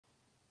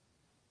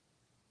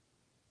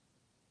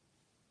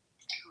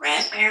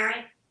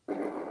raspberry.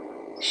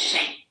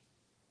 Shake.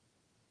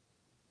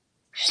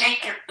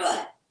 Shake your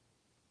butt.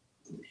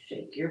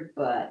 Shake your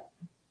butt.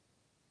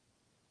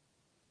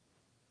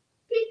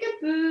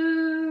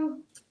 Peekaboo.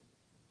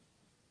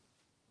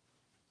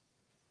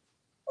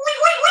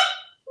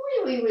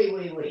 Wee, wee, wee,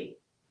 wee, wee.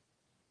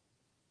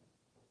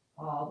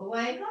 All the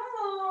way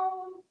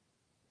home.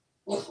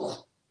 Woof, woof,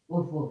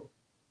 woof, woof.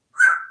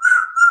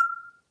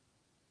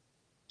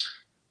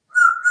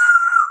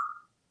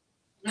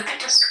 Look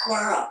at the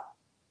squirrel.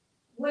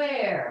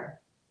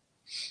 Where?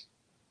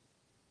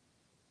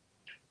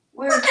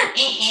 Where's the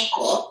E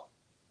equal?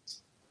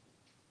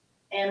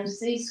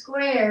 MC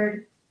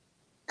squared.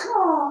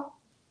 Oh.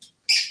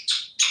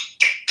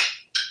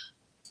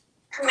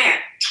 Come here.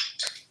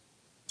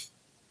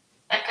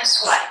 Look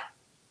this way.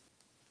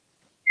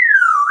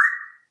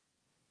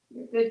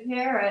 You're a good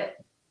parrot.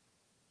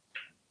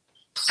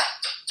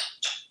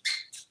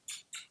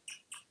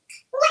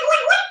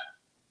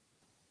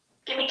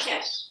 Give me a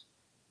kiss.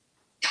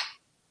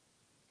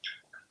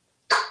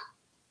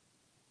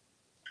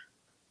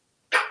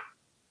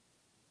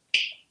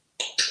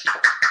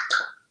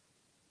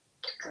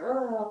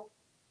 Girl.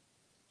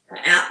 An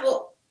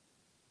apple.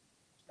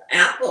 An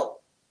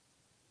apple.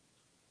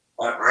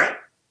 All right.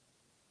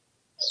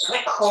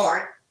 Sweet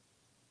corn.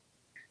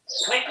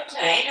 Sweet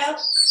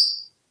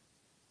potatoes.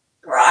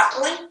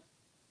 Broccoli.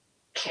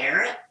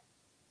 Carrot.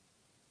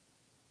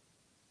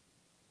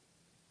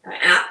 An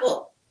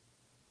apple.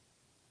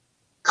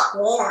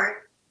 Corn.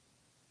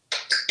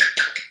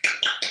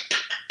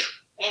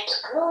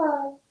 It's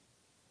good.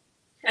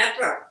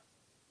 Pepper.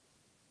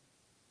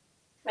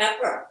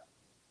 Pepper.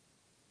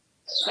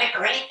 Sweet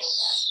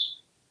grapes.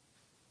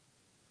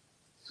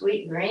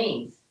 Sweet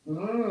greens.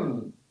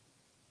 Mmm.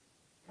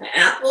 An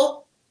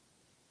apple.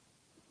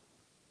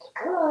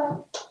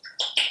 Good.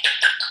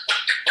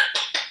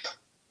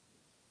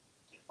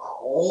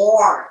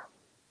 Corn.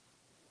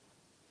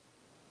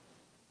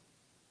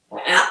 An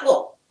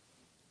apple.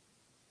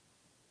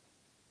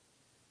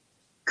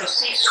 Go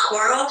see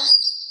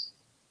squirrels.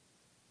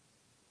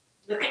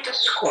 Look at the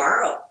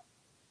squirrel.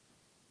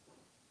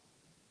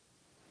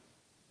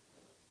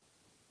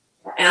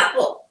 An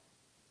apple.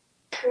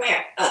 Come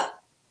here.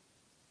 Up.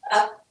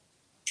 Up.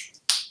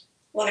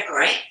 Want a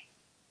grape?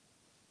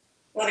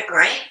 Want a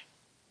grape?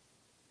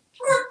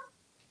 Come on.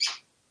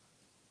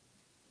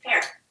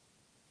 Here.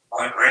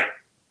 Want a grape?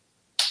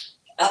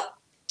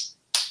 Up.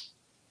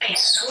 Be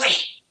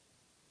sweet.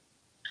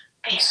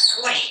 Be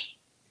sweet.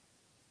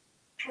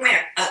 Come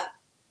here. Up.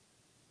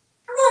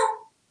 Come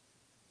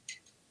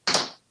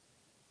on.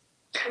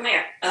 Come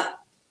here.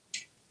 Up.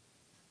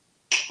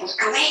 Let's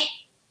go eat.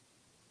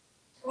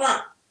 Come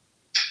on.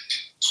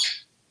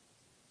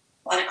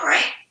 Want a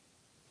grape?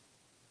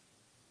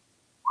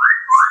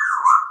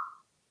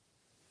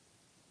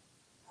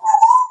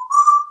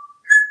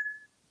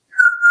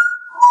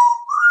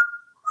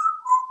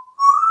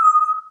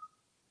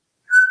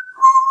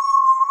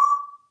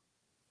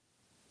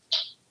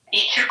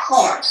 Eat your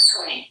corn,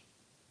 sweetie.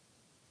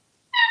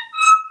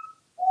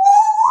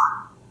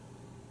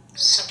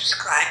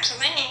 Subscribe to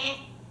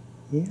me.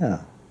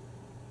 Yeah.